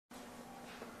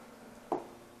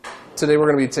Today we're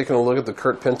going to be taking a look at the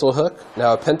Curt Pintle Hook.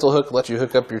 Now a Pintle Hook lets you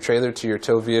hook up your trailer to your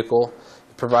tow vehicle.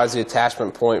 It provides the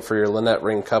attachment point for your lunette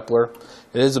ring coupler.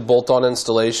 It is a bolt-on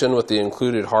installation with the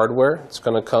included hardware. It's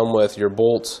going to come with your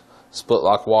bolts, split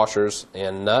lock washers,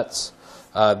 and nuts.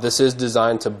 This is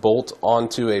designed to bolt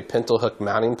onto a Pintle Hook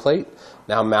mounting plate.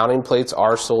 Now mounting plates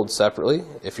are sold separately.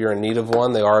 If you're in need of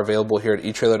one, they are available here at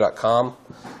etrailer.com.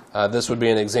 This would be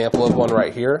an example of one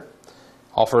right here.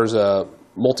 Offers a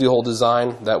multi-hole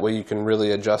design, that way you can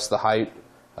really adjust the height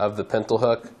of the Pintle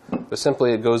Hook. But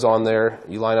simply it goes on there,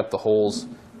 you line up the holes,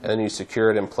 and then you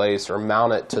secure it in place or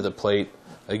mount it to the plate,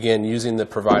 again using the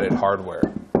provided hardware.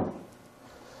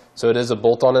 So it is a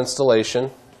bolt-on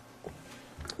installation.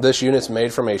 This unit's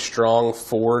made from a strong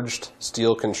forged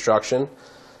steel construction.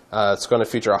 It's going to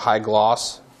feature a high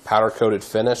gloss powder coated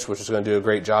finish, which is going to do a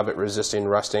great job at resisting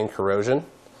rust and corrosion.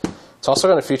 It's also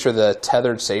going to feature the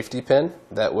tethered safety pin,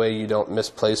 that way you don't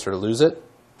misplace or lose it.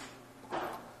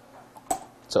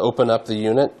 To open up the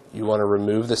unit, you want to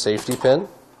remove the safety pin.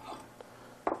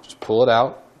 Just pull it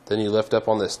out, then you lift up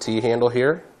on this T-handle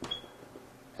here,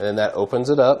 and then that opens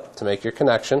it up to make your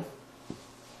connection.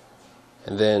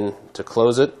 And then to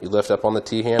close it, you lift up on the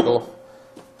T-handle,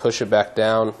 push it back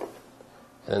down,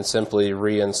 and then simply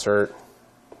reinsert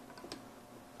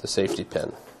the safety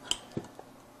pin.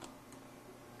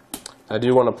 I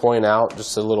do want to point out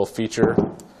just a little feature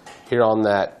here on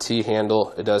that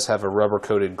T-handle. It does have a rubber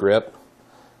coated grip,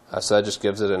 so that just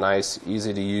gives it a nice,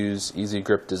 easy to use, easy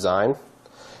grip design.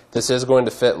 This is going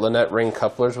to fit lunette ring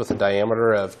couplers with a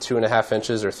diameter of 2.5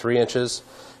 inches or 3 inches.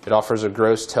 It offers a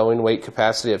gross towing weight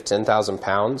capacity of 10,000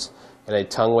 pounds and a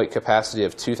tongue weight capacity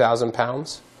of 2,000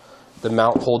 pounds. The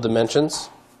mount hole dimensions,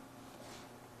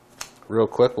 real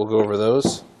quick, we'll go over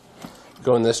those.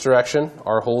 Go in this direction,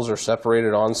 our holes are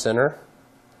separated on center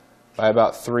by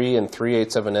about 3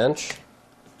 3/8 of an inch.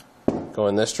 Go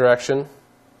in this direction,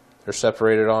 they're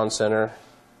separated on center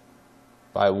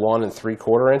by 1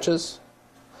 3/4 inches.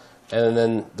 And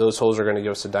then those holes are going to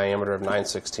give us a diameter of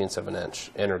 9/16 of an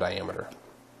inch, inner diameter.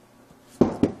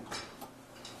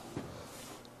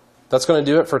 That's going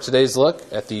to do it for today's look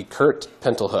at the Curt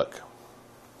Pintle Hook.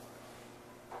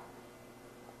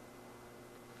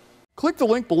 Click the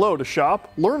link below to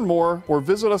shop, learn more, or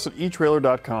visit us at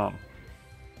etrailer.com.